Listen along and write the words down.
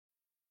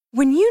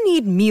When you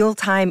need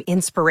mealtime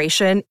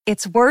inspiration,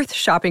 it's worth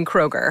shopping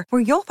Kroger,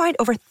 where you'll find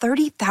over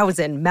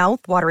 30,000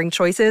 mouth-watering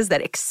choices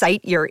that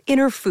excite your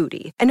inner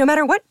foodie. And no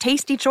matter what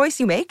tasty choice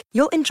you make,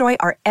 you'll enjoy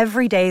our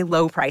everyday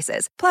low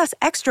prices, plus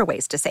extra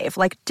ways to save,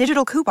 like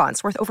digital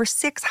coupons worth over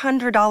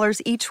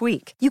 $600 each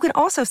week. You can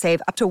also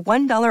save up to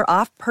 $1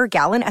 off per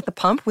gallon at the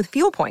pump with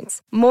fuel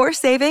points. More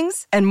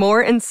savings and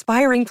more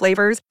inspiring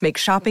flavors make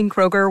shopping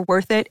Kroger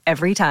worth it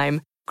every time.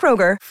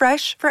 Kroger,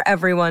 fresh for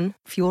everyone.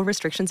 Fuel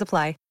restrictions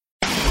apply.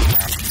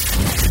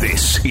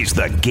 This is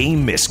the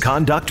Game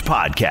Misconduct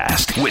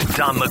Podcast with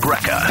Don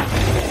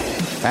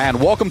LaGreca.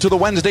 And welcome to the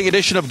Wednesday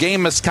edition of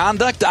Game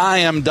Misconduct. I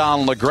am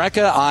Don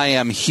LaGreca. I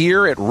am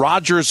here at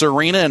Rogers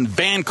Arena in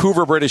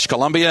Vancouver, British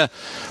Columbia,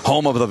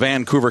 home of the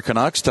Vancouver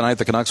Canucks. Tonight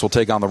the Canucks will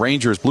take on the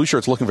Rangers. Blue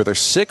Shirts looking for their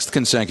 6th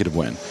consecutive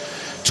win.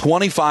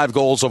 25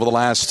 goals over the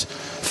last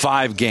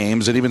 5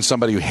 games, and even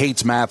somebody who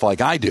hates math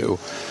like I do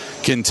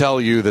can tell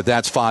you that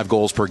that's 5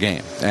 goals per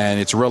game. And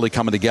it's really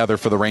coming together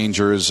for the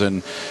Rangers,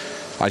 and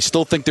I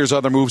still think there's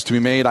other moves to be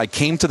made. I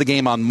came to the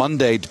game on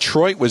Monday.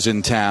 Detroit was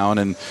in town,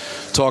 and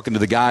talking to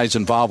the guys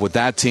involved with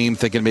that team,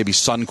 thinking maybe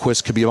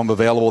Sundqvist could be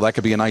available. That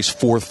could be a nice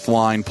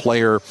fourth-line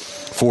player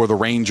for the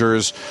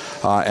Rangers,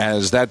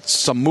 as that's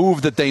some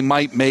move that they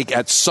might make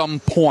at some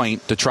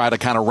point to try to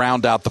kind of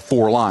round out the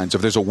 4 lines.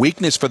 If there's a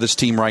weakness for this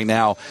team right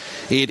now,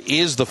 it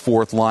is the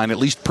 4th line, at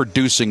least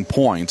producing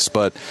points.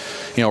 But,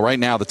 you know, right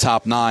now the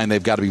top 9,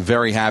 they've got to be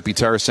very happy.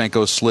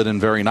 Tarasenko slid in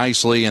very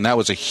nicely, and that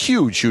was a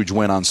huge, huge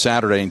win on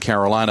Saturday in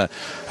Carolina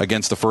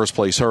against the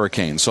first-place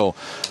Hurricanes. So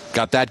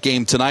got that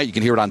game tonight. You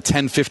can hear it on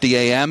 10:50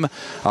 a.m.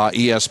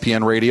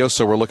 ESPN Radio,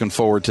 so we're looking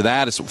forward to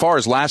that. As far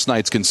as last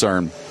night's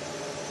concerned,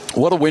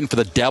 what a win for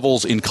the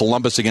Devils in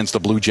Columbus against the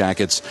Blue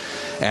Jackets,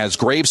 as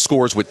Graves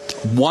scores with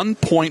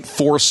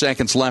 1.4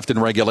 seconds left in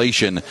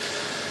regulation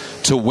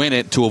to win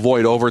it, to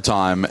avoid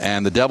overtime.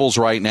 And the Devils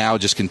right now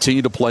just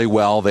continue to play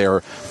well. They're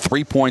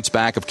 3 points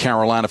back of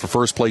Carolina for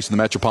first place in the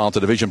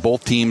Metropolitan Division.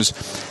 Both teams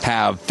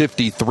have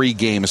 53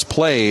 games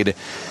played.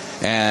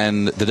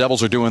 And the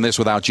Devils are doing this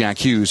without Jack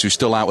Hughes, who's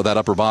still out with that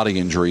upper body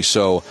injury.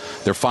 So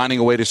they're finding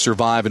a way to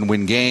survive and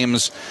win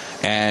games.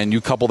 And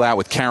you couple that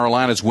with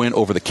Carolina's win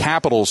over the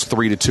Capitals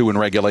 3-2 in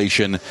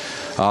regulation.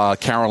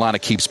 Carolina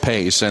keeps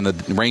pace. And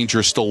the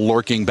Rangers still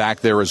lurking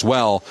back there as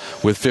well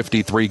with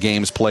 53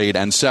 games played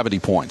and 70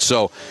 points.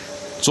 So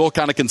it's all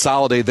kind of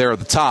consolidated there at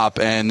the top,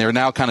 and they're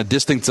now kind of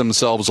distancing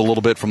themselves a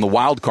little bit from the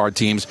wild card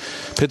teams.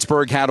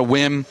 Pittsburgh had a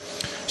win,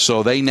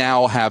 so they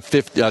now have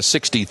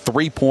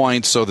 63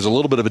 points, so there's a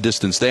little bit of a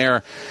distance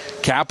there.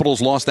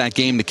 Capitals lost that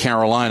game to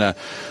Carolina.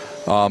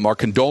 Our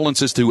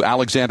condolences to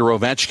Alexander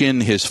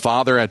Ovechkin. His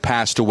father had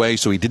passed away,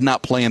 so he did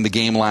not play in the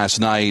game last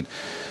night.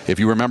 If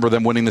you remember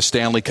them winning the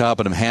Stanley Cup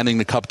and him handing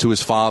the cup to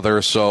his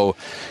father, so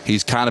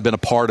he's kind of been a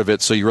part of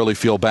it, so you really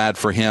feel bad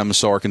for him.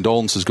 So our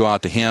condolences go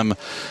out to him.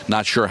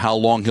 Not sure how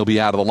long he'll be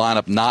out of the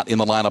lineup. Not in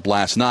the lineup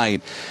last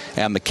night.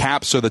 And the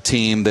Caps are the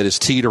team that is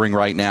teetering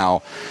right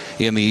now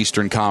in the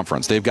Eastern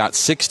Conference. They've got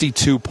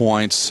 62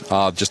 points,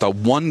 just a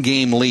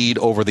 1-game lead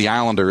over the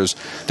Islanders.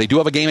 They do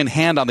have a game in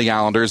hand on the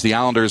Islanders. The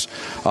Islanders,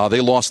 they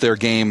lost their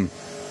game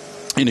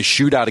in a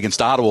shootout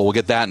against Ottawa. We'll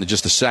get that in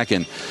just a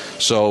second.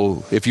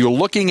 So if you're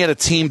looking at a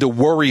team to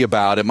worry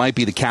about, it might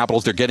be the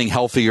Capitals. They're getting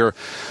healthier.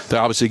 They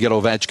obviously get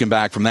Ovechkin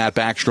back from that.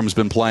 Backstrom's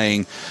been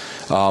playing.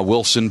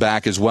 Wilson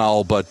back as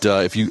well. But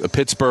if you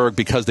Pittsburgh,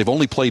 because they've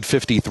only played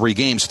 53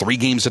 games, 3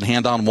 games in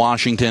hand on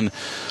Washington,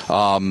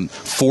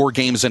 4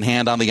 games in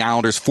hand on the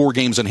Islanders, 4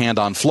 games in hand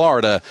on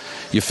Florida,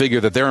 you figure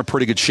that they're in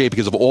pretty good shape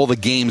because of all the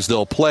games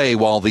they'll play,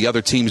 while the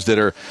other teams that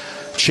are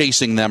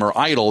chasing them are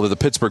idle. The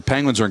Pittsburgh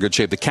Penguins are in good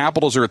shape. The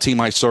Capitals are a team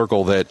I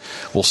circle that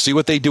we'll see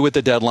what they do at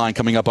the deadline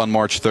coming up on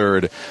March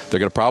 3rd. They're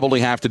going to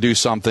probably have to do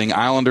something.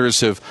 Islanders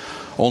have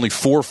only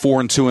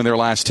 4-4-2 in their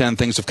last 10.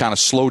 Things have kind of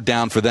slowed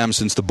down for them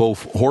since the Bo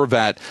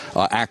Horvat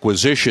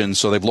acquisition,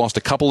 so they've lost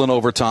a couple in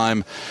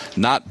overtime,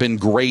 not been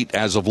great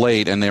as of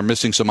late, and they're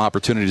missing some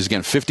opportunities.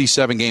 Again,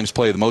 57 games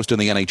played, the most in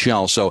the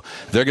NHL, so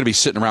they're going to be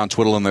sitting around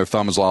twiddling their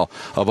thumbs while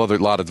a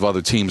lot of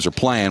other teams are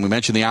playing. We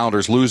mentioned the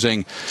Islanders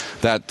losing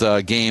that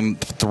game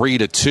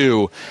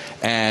 3-2,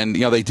 and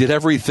they did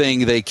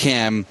everything they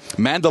can.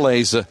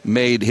 Mandelaise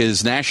made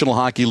his National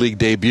Hockey League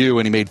debut,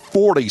 and he made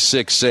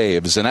 46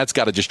 saves, and that's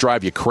got to just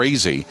drive you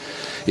crazy.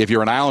 If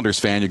you're an Islanders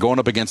fan, you're going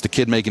up against a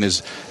kid making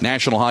his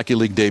National Hockey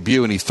League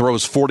debut, and he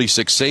throws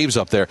 46 saves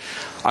up there.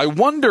 I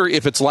wonder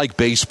if it's like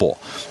baseball.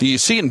 You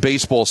see it in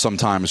baseball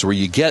sometimes where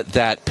you get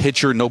that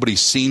pitcher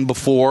nobody's seen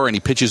before, and he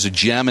pitches a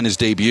gem in his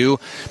debut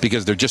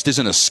because there just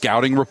isn't a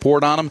scouting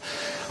report on him.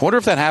 I wonder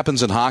if that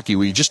happens in hockey,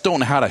 where you just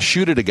don't know how to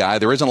shoot at a guy.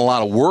 There isn't a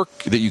lot of work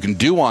that you can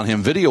do on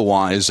him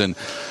video-wise, and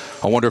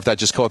I wonder if that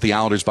just caught the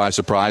Islanders by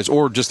surprise,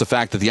 or just the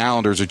fact that the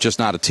Islanders are just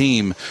not a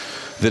team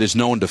that is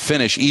known to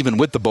finish, even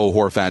with the Bo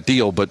Horvat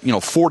deal. But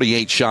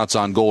 48 shots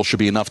on goal should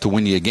be enough to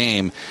win you a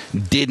game.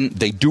 Didn't.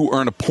 They do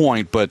earn a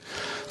point, but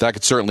that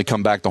could certainly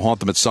come back to haunt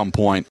them at some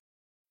point.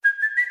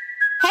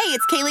 Hey,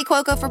 it's Kaylee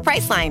Cuoco for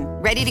Priceline.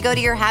 Ready to go to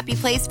your happy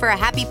place for a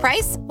happy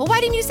price? Well, why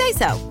didn't you say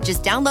so?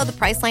 Just download the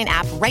Priceline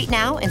app right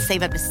now and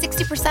save up to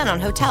 60% on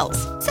hotels.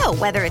 So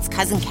whether it's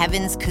Cousin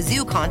Kevin's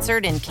Kazoo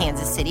Concert in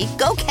Kansas City,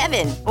 go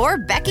Kevin, or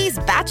Becky's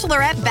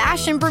Bachelorette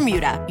Bash in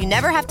Bermuda, you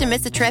never have to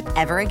miss a trip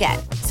ever again.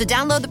 So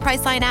download the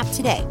Priceline app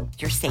today.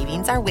 Your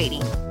savings are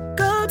waiting.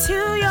 Go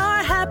to your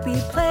happy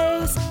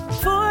place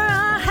for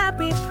a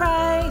happy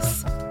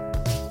price.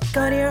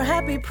 Go to your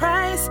happy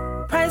price,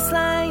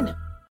 Priceline.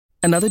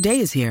 Another day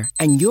is here,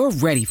 and you're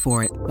ready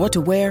for it. What to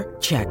wear?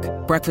 Check.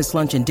 Breakfast,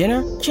 lunch, and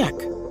dinner? Check.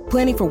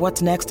 Planning for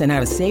what's next and how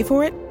to save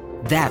for it?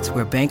 That's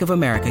where Bank of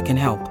America can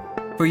help.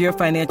 For your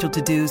financial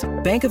to-dos,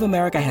 Bank of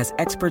America has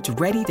experts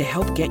ready to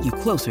help get you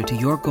closer to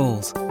your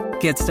goals.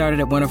 Get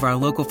started at one of our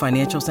local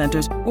financial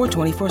centers or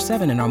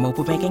 24/7 in our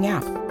mobile banking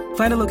app.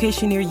 Find a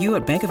location near you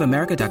at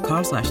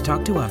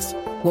bankofamerica.com/talktous.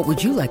 What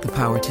would you like the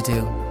power to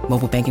do?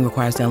 Mobile banking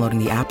requires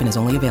downloading the app and is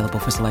only available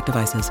for select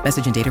devices.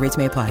 Message and data rates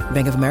may apply.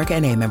 Bank of America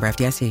N.A., member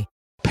FDIC.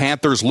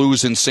 Panthers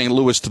lose in St.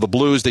 Louis to the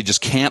Blues. They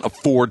just can't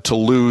afford to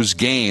lose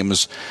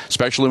games,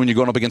 especially when you're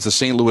going up against a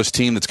St. Louis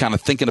team that's kind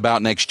of thinking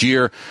about next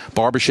year.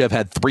 Barbashev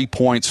had 3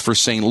 points for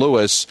St.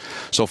 Louis.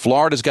 So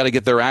Florida's got to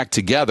get their act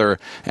together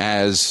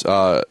as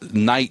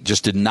Knight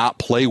just did not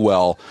play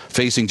well,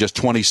 facing just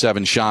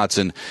 27 shots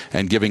and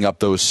giving up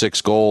those 6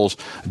 goals.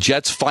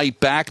 Jets fight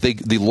back.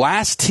 The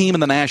last team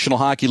in the National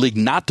Hockey League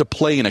not to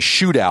play in a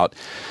shootout.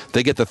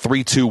 They get the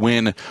 3-2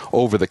 win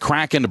over the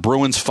Kraken. The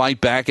Bruins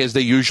fight back as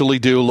they usually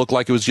do. Look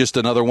like it was just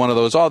another one of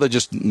those, they're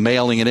just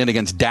mailing it in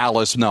against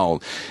Dallas. No.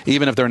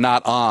 Even if they're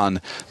not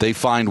on, they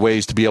find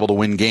ways to be able to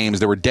win games.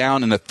 They were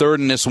down in the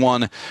third in this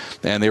one,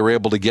 and they were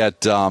able to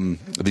get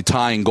the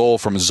tying goal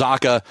from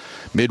Zacha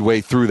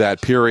midway through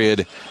that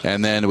period,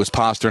 and then it was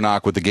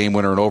Pasternak with the game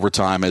winner in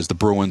overtime as the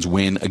Bruins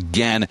win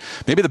again.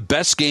 Maybe the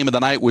best game of the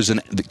night was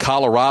in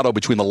Colorado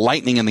between the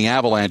Lightning and the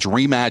Avalanche,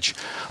 rematch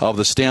of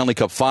the Stanley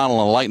Cup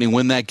Final, and the Lightning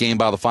win that game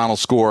by the final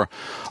score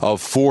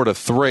of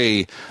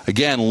 4-3.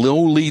 Again, low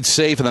lead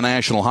safe in the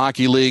National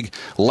Hockey League.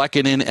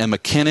 Lehkonen and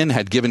McKinnon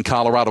had given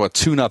Colorado a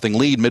 2-0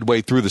 lead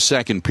midway through the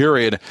second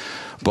period,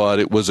 but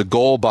it was a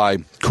goal by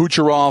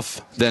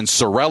Kucherov. Then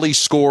Cirelli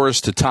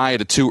scores to tie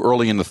it at 2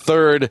 early in the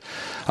third.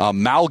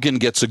 Malgin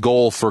gets a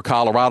goal for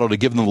Colorado to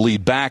give them the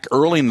lead back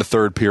early in the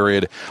third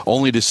period,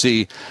 only to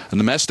see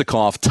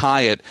Nemestikov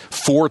tie it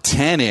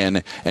 4-10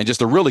 in, and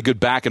just a really good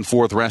back and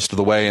forth rest of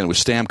the way. And it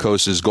was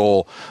Stamkos'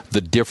 goal,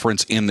 the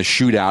difference in the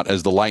shootout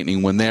as the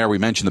Lightning win there. We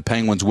mentioned the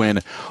Penguins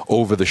win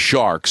over the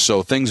Sharks.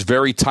 So things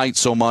very tight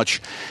so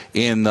much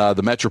in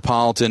the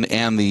Metropolitan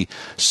and the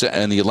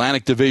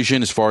Atlantic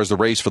Division as far as the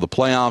race for the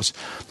playoffs.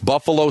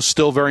 Buffalo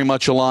still very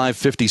much alive,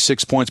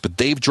 56 points, but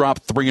they've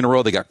dropped 3 in a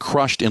row. They got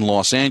crushed in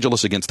Los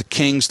Angeles against the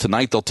Kings.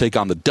 Tonight they'll take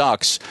on the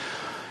Ducks.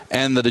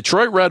 And the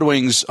Detroit Red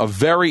Wings, a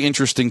very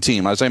interesting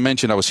team. As I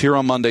mentioned, I was here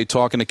on Monday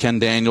talking to Ken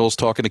Daniels,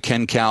 talking to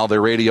Ken Cal,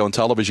 their radio and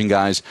television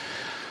guys,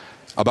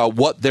 about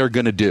what they're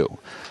going to do.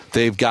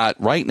 They've got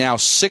right now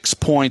 6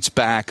 points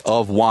back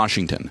of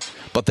Washington,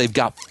 but they've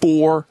got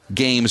 4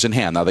 games in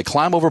hand. Now, they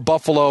climb over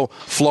Buffalo,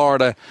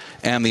 Florida,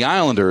 and the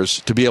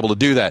Islanders to be able to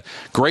do that.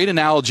 Great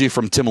analogy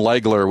from Tim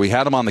Legler. We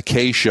had him on the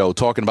K Show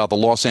talking about the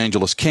Los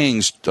Angeles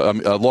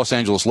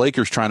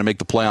Lakers trying to make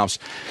the playoffs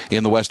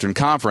in the Western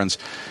Conference.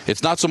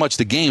 It's not so much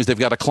the games. They've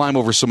got to climb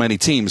over so many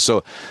teams.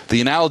 So the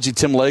analogy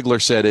Tim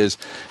Legler said is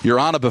you're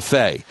on a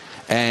buffet,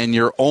 and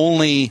you're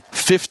only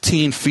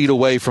 15 feet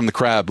away from the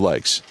crab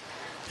legs.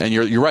 And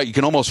you're right, you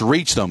can almost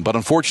reach them, but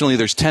unfortunately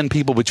there's 10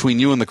 people between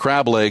you and the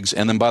crab legs,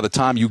 and then by the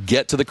time you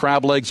get to the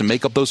crab legs and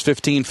make up those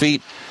 15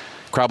 feet,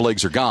 crab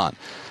legs are gone.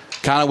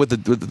 Kind of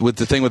with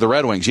the thing with the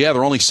Red Wings. Yeah,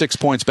 they're only 6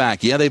 points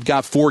back. Yeah, they've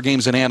got 4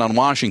 games in hand on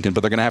Washington,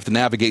 but they're going to have to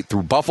navigate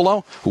through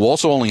Buffalo, who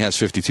also only has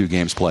 52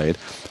 games played,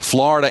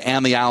 Florida,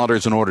 and the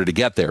Islanders in order to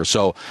get there.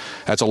 So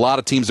that's a lot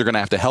of teams that are going to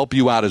have to help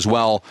you out as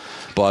well.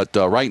 But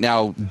right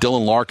now,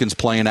 Dylan Larkin's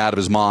playing out of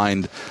his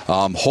mind.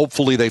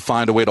 Hopefully they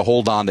find a way to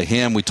hold on to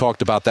him. We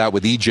talked about that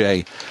with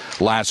EJ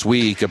last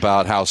week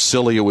about how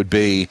silly it would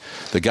be.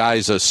 The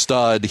guy's a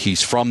stud.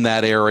 He's from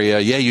that area.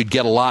 Yeah, you'd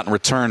get a lot in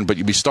return, but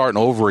you'd be starting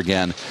over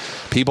again.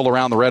 People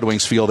around the Red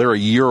Wings feel they're a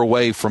year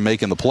away from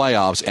making the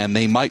playoffs, and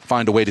they might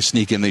find a way to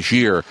sneak in this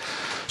year.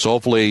 So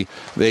hopefully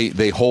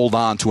they hold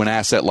on to an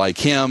asset like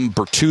him.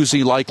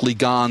 Bertuzzi likely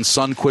gone.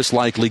 Sundqvist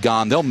likely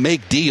gone. They'll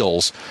make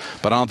deals,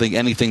 but I don't think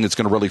anything that's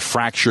going to really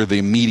fracture the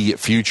immediate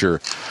future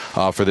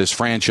for this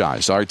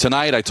franchise. All right,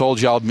 tonight I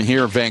told you I'll be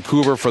here in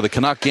Vancouver for the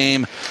Canuck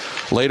game.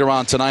 Later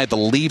on tonight, the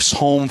Leafs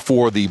home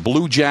for the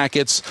Blue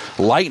Jackets.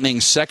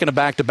 Lightning second of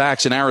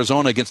back-to-backs in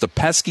Arizona against a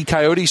pesky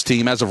Coyotes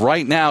team. As of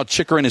right now,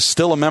 Chychrun is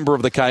still a member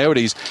of the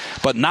Coyotes,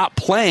 but not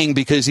playing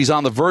because he's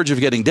on the verge of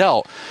getting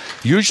dealt.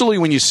 Usually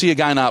when you see a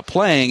guy not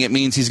playing, saying it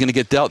means he's going to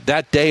get dealt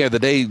that day or the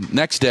day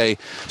next day.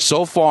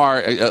 So far,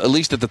 at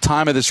least at the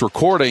time of this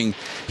recording,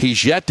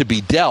 he's yet to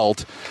be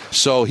dealt.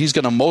 So he's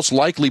going to most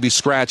likely be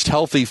scratched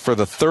healthy for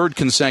the third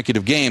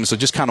consecutive game. So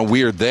just kind of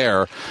weird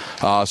there.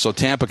 So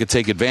Tampa could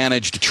take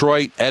advantage.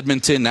 Detroit,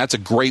 Edmonton, that's a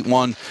great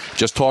one.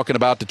 Just talking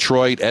about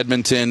Detroit,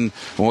 Edmonton.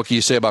 What can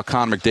you say about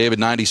Connor McDavid?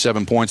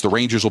 97 points. The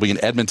Rangers will be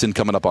in Edmonton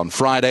coming up on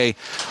Friday.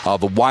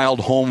 The Wild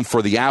home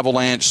for the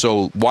Avalanche.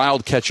 So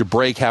Wild catch a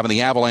break, having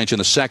the Avalanche in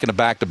the second of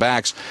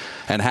back-to-backs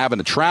and having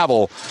to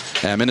travel.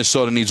 And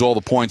Minnesota needs all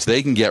the points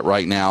they can get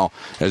right now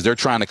as they're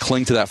trying to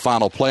cling to that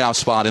final playoff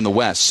spot in the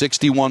West.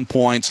 61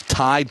 points,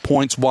 tied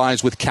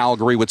points-wise with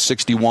Calgary with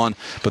 61,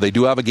 but they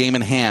do have a game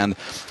in hand.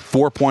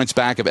 4 points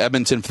back of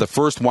Edmonton for the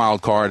first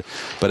wild card,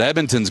 but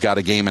Edmonton's got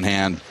a game in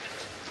hand.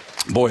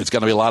 Boy, it's going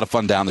to be a lot of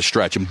fun down the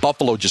stretch. And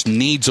Buffalo just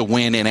needs a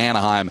win in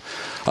Anaheim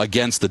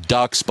against the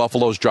Ducks.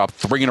 Buffalo's dropped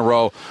 3 in a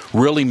row,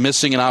 really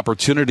missing an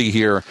opportunity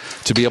here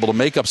to be able to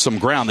make up some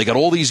ground. They got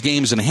all these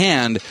games in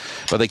hand,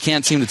 but they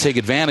can't seem to take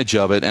advantage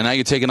of it. And now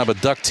you're taking up a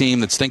Duck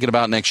team that's thinking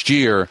about next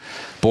year.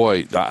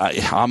 Boy,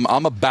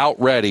 I'm about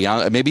ready.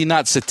 Maybe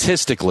not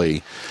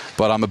statistically,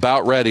 but I'm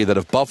about ready that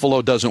if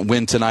Buffalo doesn't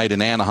win tonight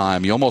in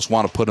Anaheim, you almost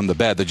want to put them to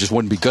bed. That just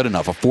wouldn't be good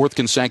enough. A fourth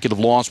consecutive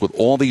loss with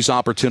all these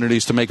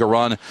opportunities to make a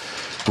run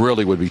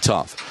really would be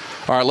tough.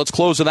 All right, let's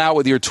close it out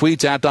with your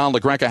tweets at Don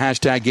LaGreca,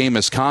 hashtag game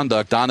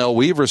misconduct. Donnell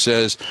Weaver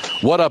says,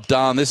 what up,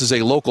 Don? This is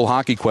a local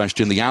hockey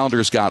question. The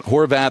Islanders got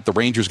Horvat. The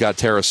Rangers got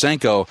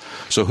Tarasenko.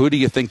 So who do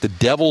you think the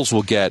Devils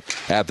will get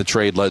at the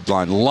trade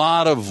deadline?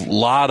 Lot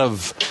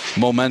of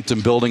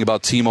momentum building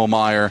about Timo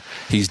Meier.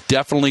 He's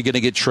definitely going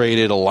to get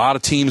traded. A lot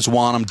of teams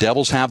want him.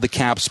 Devils have the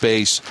cap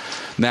space.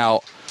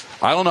 Now,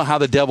 I don't know how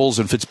the Devils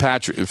and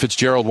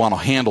Fitzgerald want to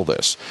handle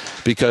this,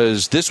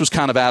 because this was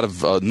kind of out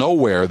of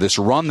nowhere, this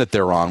run that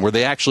they're on, where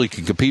they actually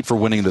can compete for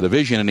winning the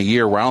division in a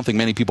year where I don't think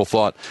many people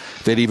thought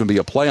they'd even be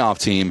a playoff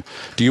team.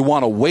 Do you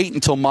want to wait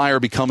until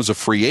Meier becomes a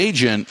free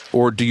agent,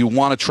 or do you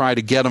want to try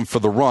to get him for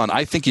the run?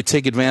 I think you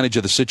take advantage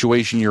of the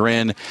situation you're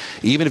in.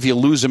 Even if you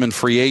lose him in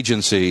free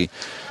agency,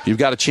 you've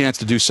got a chance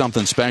to do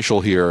something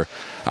special here.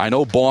 I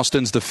know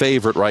Boston's the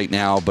favorite right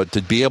now, but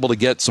to be able to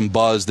get some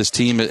buzz, this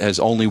team has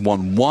only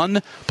won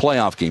one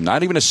playoff game,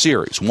 not even a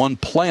series, one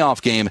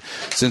playoff game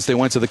since they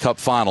went to the Cup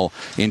final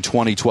in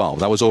 2012.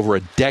 That was over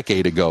a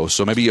decade ago,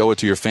 so maybe you owe it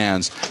to your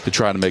fans to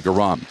try to make a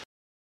run.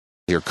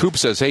 Here, Coop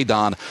says, hey,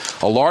 Don,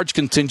 a large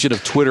contingent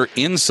of Twitter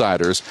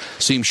insiders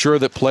seem sure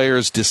that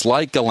players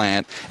dislike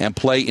Gallant and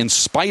play in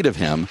spite of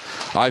him.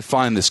 I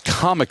find this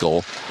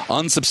comical,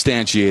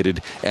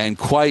 unsubstantiated, and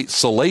quite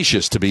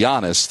salacious, to be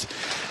honest.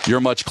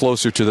 You're much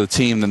closer to the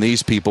team than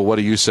these people. What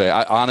do you say?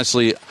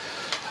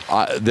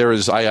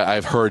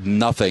 I've heard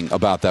nothing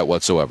about that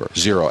whatsoever.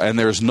 Zero. And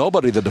there's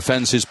nobody that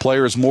defends his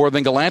players more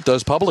than Gallant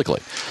does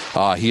publicly.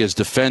 He has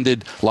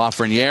defended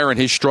Lafreniere and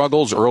his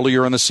struggles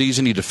earlier in the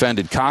season. He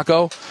defended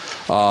Kakko.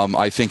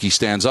 I think he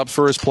stands up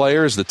for his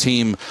players. The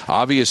team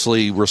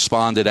obviously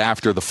responded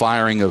after the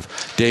firing of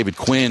David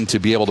Quinn to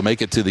be able to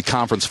make it to the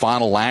conference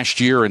final last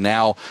year and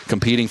now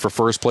competing for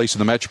first place in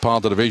the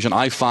Metropolitan Division.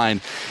 I find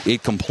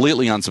it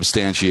completely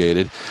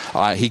unsubstantiated.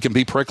 He can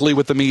be prickly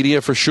with the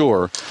media for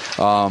sure,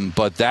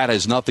 but that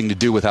has nothing to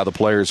do with how the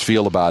players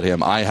feel about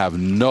him. I have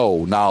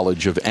no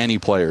knowledge of any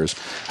players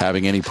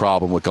having any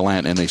problem with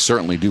Gallant, and they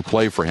certainly do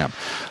play for him.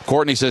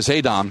 Courtney says,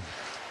 hey, Don,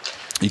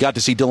 you got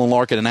to see Dylan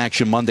Larkin in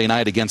action Monday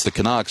night against the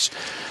Canucks.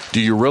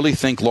 Do you really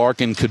think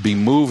Larkin could be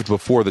moved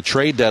before the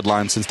trade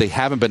deadline since they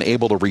haven't been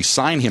able to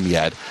re-sign him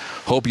yet?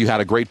 Hope you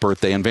had a great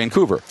birthday in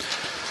Vancouver.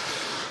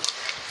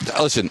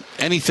 Listen,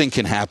 anything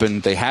can happen.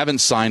 They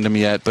haven't signed him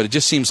yet, but it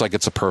just seems like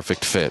it's a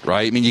perfect fit,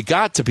 right? I mean, you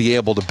got to be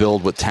able to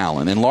build with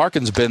talent, and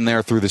Larkin's been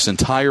there through this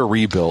entire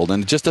rebuild,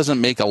 and it just doesn't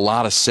make a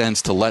lot of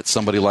sense to let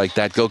somebody like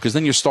that go, because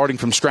then you're starting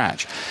from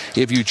scratch.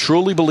 If you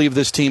truly believe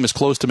this team is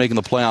close to making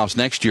the playoffs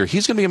next year,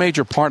 he's going to be a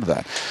major part of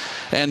that.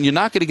 And you're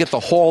not going to get the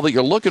haul that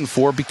you're looking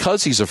for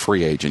because he's a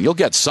free agent. You'll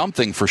get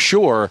something for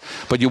sure,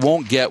 but you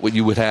won't get what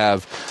you would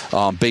have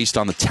based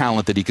on the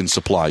talent that he can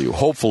supply you.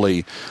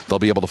 Hopefully, they'll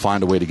be able to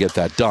find a way to get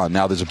that done.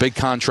 Now, there's a big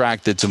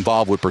contract that's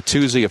involved with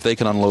Bertuzzi. If they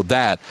can unload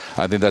that,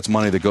 I think that's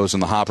money that goes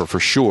in the hopper for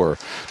sure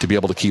to be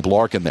able to keep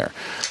Larkin there.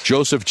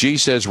 Joseph G.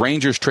 says,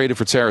 Rangers traded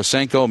for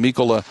Tarasenko.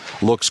 Mikola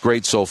looks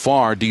great so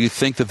far. Do you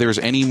think that there's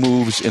any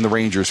moves in the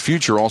Rangers'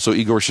 future? Also,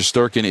 Igor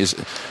Shesterkin is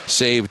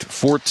saved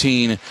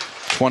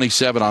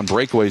 14-27 on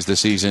breakaways this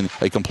season,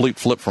 a complete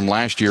flip from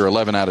last year,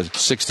 11 out of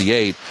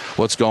 68.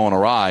 What's going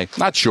awry?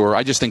 Not sure.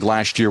 I just think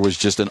last year was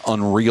just an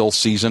unreal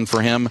season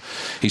for him.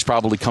 He's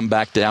probably come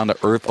back down to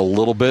earth a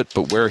little bit,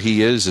 but where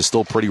he is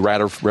still pretty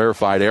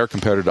rarefied air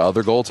compared to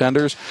other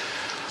goaltenders.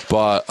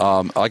 But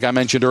like I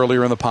mentioned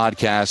earlier in the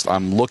podcast,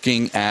 I'm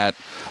looking at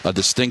a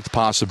distinct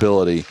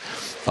possibility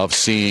of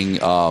seeing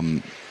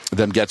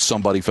them get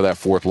somebody for that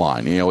fourth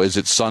line. Is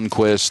it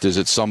Sundqvist? Is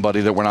it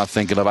somebody that we're not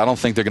thinking of? I don't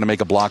think they're going to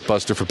make a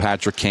blockbuster for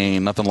Patrick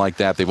Kane, nothing like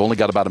that. They've only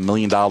got about $1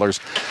 million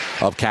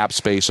of cap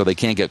space, so they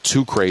can't get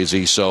too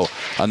crazy. So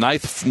a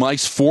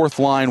nice fourth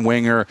line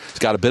winger. He's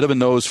got a bit of a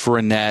nose for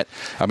a net.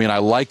 I mean, I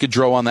like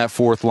Gaudreau on that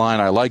fourth line.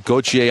 I like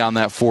Gauthier on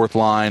that fourth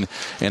line.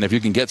 And if you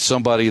can get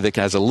somebody that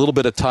has a little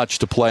bit of touch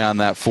to play on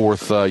that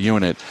fourth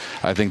unit,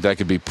 I think that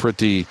could be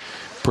pretty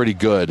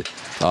good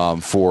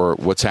for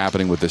what's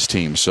happening with this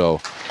team.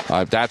 So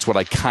that's what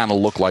I kind of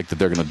look like that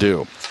they're going to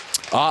do.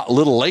 A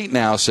little late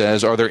now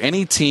says, are there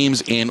any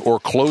teams in or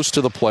close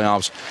to the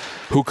playoffs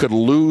who could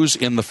lose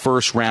in the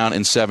first round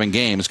in 7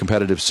 games,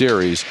 competitive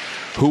series?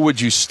 Who would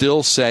you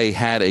still say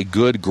had a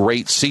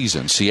great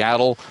season?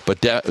 Seattle,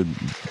 but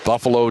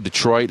Buffalo,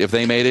 Detroit, if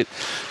they made it?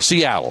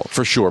 Seattle,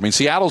 for sure. I mean,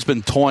 Seattle's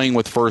been toying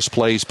with first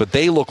place, but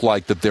they look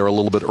like that they're a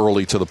little bit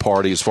early to the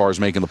party as far as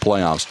making the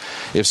playoffs.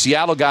 If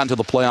Seattle got into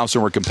the playoffs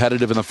and were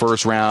competitive in the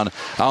first round,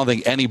 I don't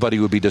think anybody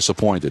would be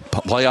disappointed.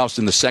 Playoffs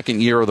in the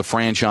second year of the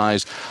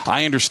franchise,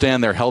 I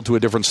understand they're held to a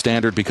different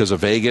standard because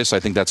of Vegas. I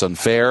think that's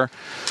unfair.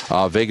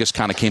 Vegas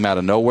kind of came out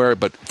of nowhere,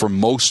 but for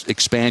most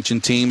expansion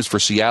teams, for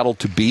Seattle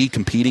to be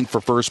competing for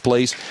first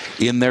place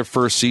in their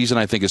first season,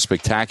 I think is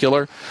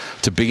spectacular.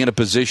 To be in a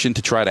position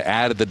to try to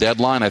add at the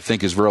deadline, I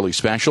think is really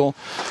special.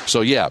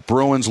 So yeah,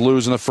 Bruins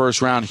lose in the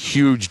first round,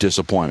 huge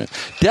disappointment.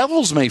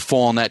 Devils may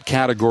fall in that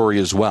category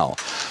as well.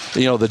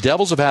 The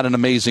Devils have had an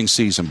amazing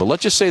season, but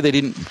let's just say they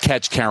didn't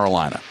catch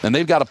Carolina, and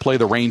they've got to play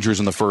the Rangers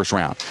in the first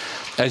round.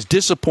 As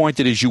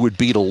disappointed as you would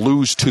be to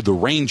lose to the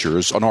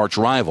Rangers, an arch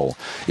rival,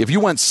 if you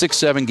went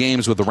 6-7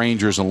 games with the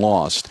Rangers and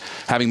lost,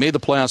 having made the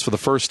playoffs for the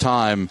first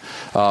time,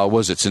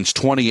 since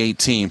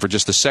 2018, for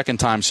just the second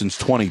time since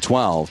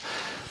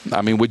 2012,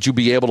 I mean, would you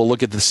be able to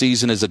look at the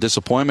season as a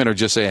disappointment or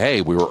just say,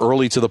 hey, we were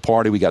early to the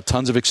party, we got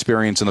tons of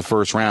experience in the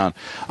first round?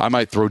 I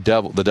might throw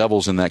the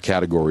Devils in that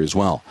category as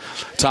well.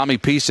 Tommy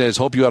P. says,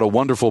 hope you had a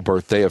wonderful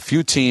birthday. A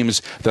few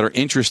teams that are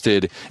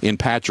interested in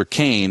Patrick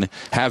Kane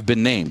have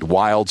been named.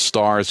 Wild,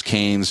 Stars,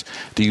 Canes.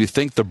 Do you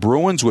think the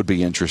Bruins would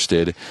be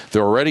interested?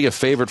 They're already a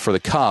favorite for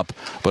the Cup,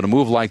 but a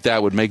move like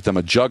that would make them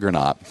a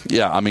juggernaut.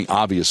 Yeah, I mean,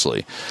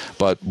 obviously.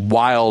 But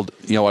Wild,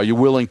 are you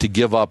willing to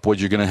give up what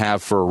you're going to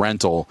have for a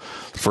rental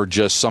for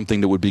just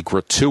something that would be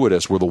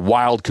gratuitous, where the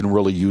Wild can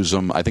really use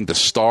them? I think the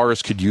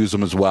Stars could use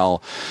them as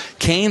well.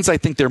 Canes, I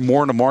think they're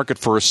more in the market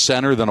for a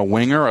center than a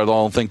winger. I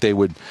don't think they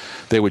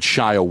would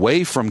shy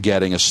away from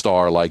getting a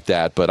star like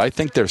that, but I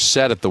think they're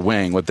set at the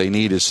wing. What they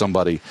need is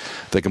somebody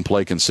that can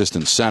play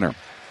consistent center.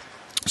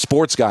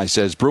 Sports Guy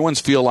says,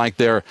 Bruins feel like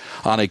they're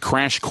on a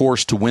crash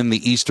course to win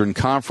the Eastern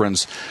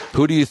Conference.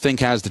 Who do you think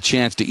has the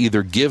chance to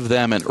either give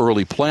them an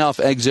early playoff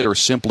exit or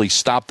simply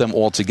stop them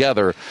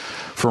altogether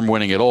from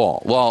winning it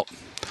all? Well,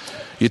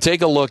 you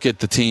take a look at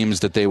the teams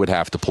that they would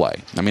have to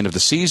play. I mean, if the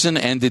season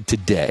ended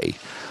today,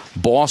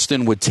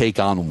 Boston would take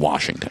on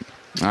Washington.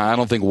 I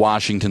don't think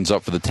Washington's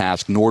up for the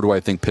task, nor do I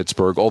think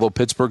Pittsburgh, although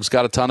Pittsburgh's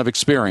got a ton of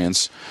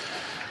experience.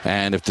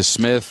 And if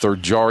DeSmith or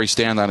Jari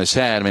stand on his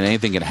head, I mean,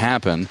 anything can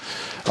happen.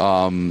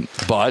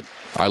 But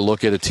I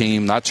look at a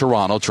team, not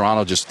Toronto.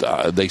 Toronto just,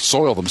 they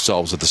soil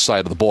themselves at the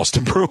sight of the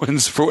Boston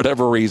Bruins for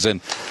whatever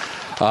reason.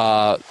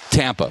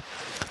 Tampa.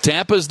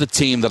 Tampa's the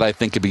team that I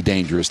think could be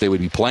dangerous. They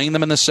would be playing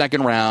them in the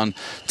second round.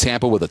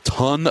 Tampa with a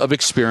ton of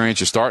experience.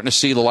 You're starting to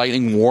see the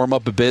Lightning warm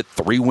up a bit.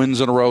 3 wins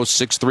in a row,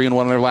 6-3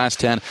 in their last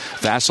 10.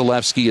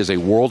 Vasilevsky is a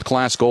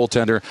world-class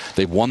goaltender.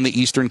 They've won the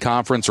Eastern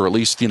Conference, or at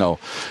least,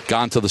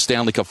 gone to the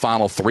Stanley Cup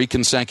final 3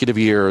 consecutive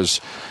years.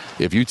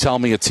 If you tell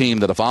me a team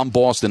that if I'm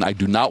Boston, I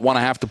do not want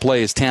to have to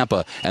play as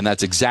Tampa, and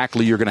that's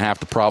exactly you're going to have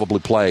to probably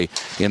play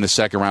in the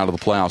second round of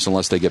the playoffs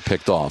unless they get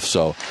picked off.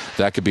 So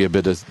that could be a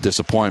bit of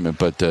disappointment.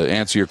 But to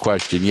answer your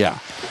question, yeah,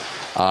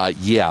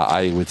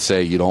 I would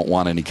say you don't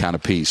want any kind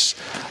of piece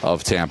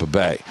of Tampa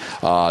Bay.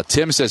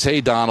 Tim says,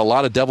 hey, Don, a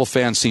lot of Devil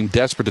fans seem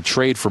desperate to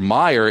trade for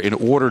Meyer in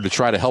order to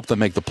try to help them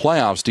make the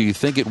playoffs. Do you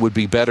think it would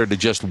be better to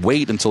just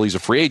wait until he's a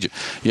free agent?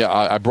 Yeah,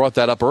 I brought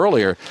that up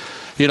earlier.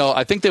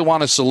 I think they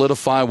want to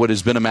solidify what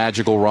has been a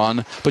magical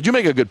run. But you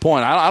make a good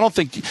point. I don't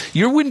think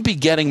you wouldn't be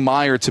getting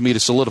Meyer to me to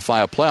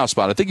solidify a playoff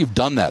spot. I think you've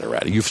done that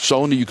already. You've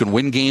shown that you can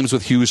win games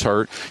with Hughes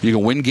hurt. You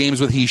can win games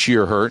with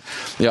Hischier hurt.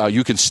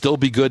 You can still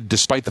be good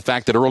despite the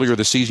fact that earlier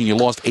this season you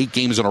lost 8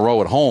 games in a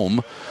row at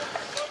home.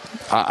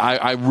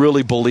 I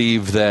really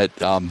believe that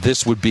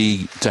this would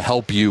be to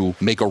help you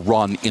make a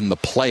run in the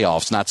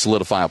playoffs, not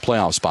solidify a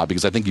playoff spot,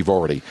 because I think you've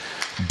already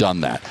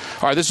done that.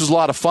 All right, this was a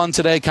lot of fun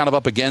today, kind of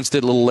up against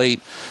it, a little late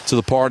to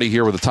the party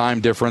here with a time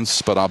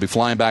difference, but I'll be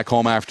flying back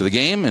home after the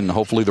game, and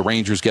hopefully the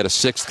Rangers get a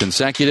 6th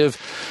consecutive.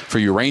 For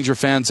you Ranger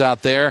fans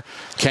out there,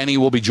 Kenny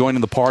will be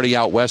joining the party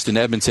out west in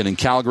Edmonton and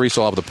Calgary,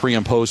 so I'll have the pre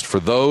and post for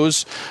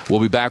those. We'll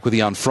be back with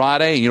you on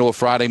Friday, and you know what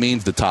Friday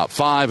means, the top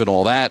 5 and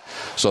all that.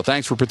 So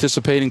thanks for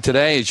participating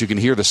today. As you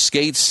can hear the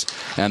skates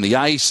and the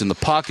ice and the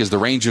puck as the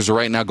Rangers are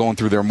right now going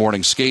through their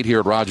morning skate here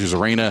at Rogers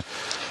Arena.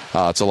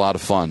 It's a lot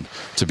of fun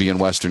to be in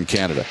Western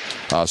Canada.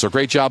 So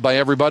great job by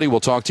everybody. We'll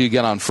talk to you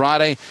again on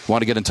Friday. If you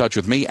want to get in touch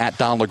with me, at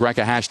Don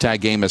LaGreca,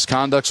 hashtag Game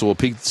Misconduct. So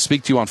we'll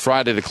speak to you on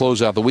Friday to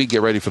close out the week.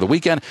 Get ready for the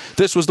weekend.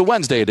 This was the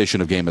Wednesday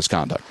edition of Game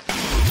Misconduct.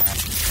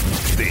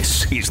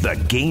 This is the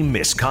Game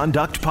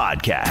Misconduct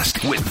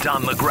Podcast with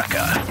Don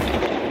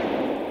LaGreca.